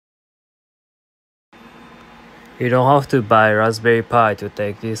You don't have to buy Raspberry Pi to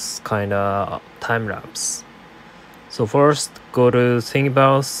take this kind of time lapse. So first go to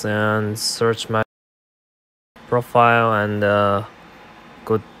Thingiverse and search my profile and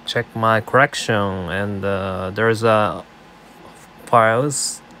go check my collection, and there's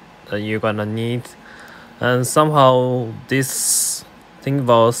files that you're gonna need, and somehow this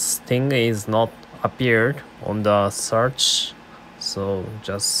Thingiverse thing is not appeared on the search, so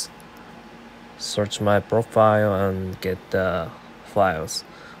just search my profile and get the files.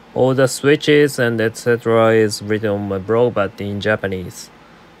 All the switches and etc. is written on my blog but in Japanese.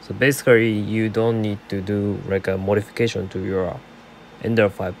 So basically you don't need to do like a modification to your Ender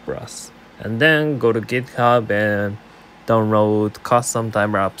 5 Plus. And then go to GitHub and download custom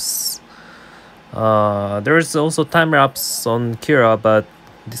time-lapse. There's also time-lapse on Kira, but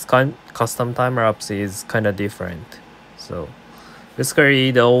this custom time-lapse is kind of different. So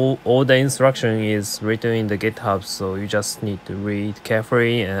basically all the instruction is written in the GitHub, so you just need to read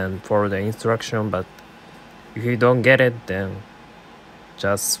carefully and follow the instruction. But if you don't get it, then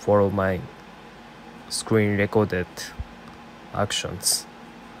just follow my screen recorded actions.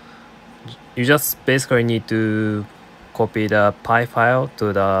 You just basically need to copy the Pi file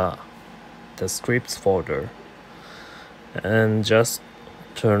to the scripts folder and just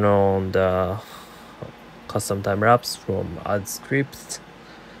turn on the custom time lapse from add scripts,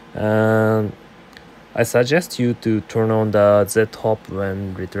 and I suggest you to turn on the Z-hop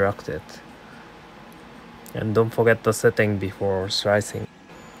when redirected, and don't forget the setting before slicing.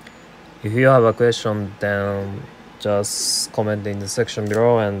 If you have a question, then just comment in the section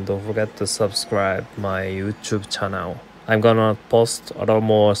below, and don't forget to subscribe my YouTube channel. I'm gonna post a lot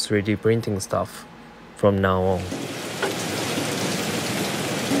more 3D printing stuff from now on.